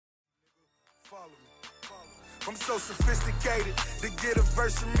I'm so sophisticated. To get a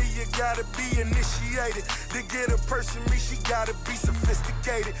verse from me, you gotta be initiated. To get a person me, she gotta be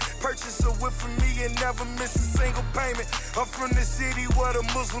sophisticated. Purchase a whip for me and never miss a single payment. I'm from the city where the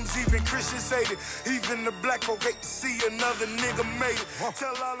Muslims, even Christians hate it. Even the black folk hate to see another nigga made it.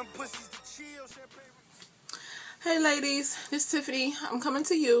 Tell all them pussies to chill. Hey ladies, this is Tiffany. I'm coming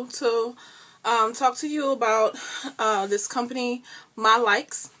to you to talk to you about this company,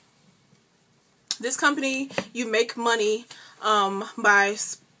 MyLikes. This company, you make money by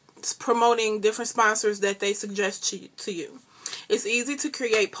promoting different sponsors that they suggest to you. It's easy to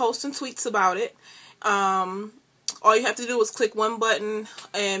create posts and tweets about it. All you have to do is click one button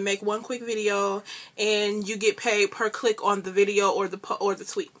and make one quick video, and you get paid per click on the video or the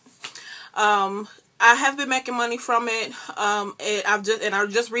tweet. I have been making money from it. I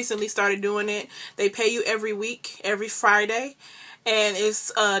just recently started doing it. They pay you every week, every Friday. And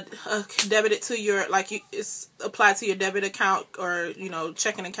it's debited to your, it's applied to your debit account or,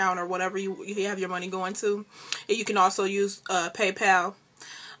 checking account or whatever you have your money going to. And you can also use PayPal.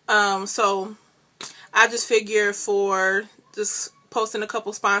 So I just figure for just posting a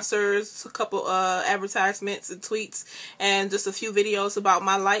couple sponsors, a couple advertisements and tweets, and just a few videos about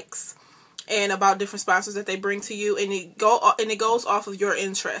my likes and about different sponsors that they bring to you, and it goes off of your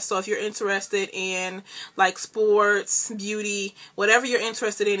interest. So if you're interested in like sports, beauty, whatever you're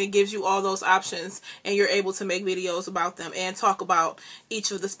interested in, it gives you all those options, and you're able to make videos about them and talk about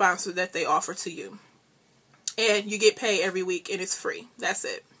each of the sponsors that they offer to you. And you get paid every week, and it's free. That's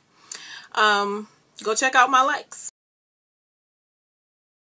it. Go check out MyLikes.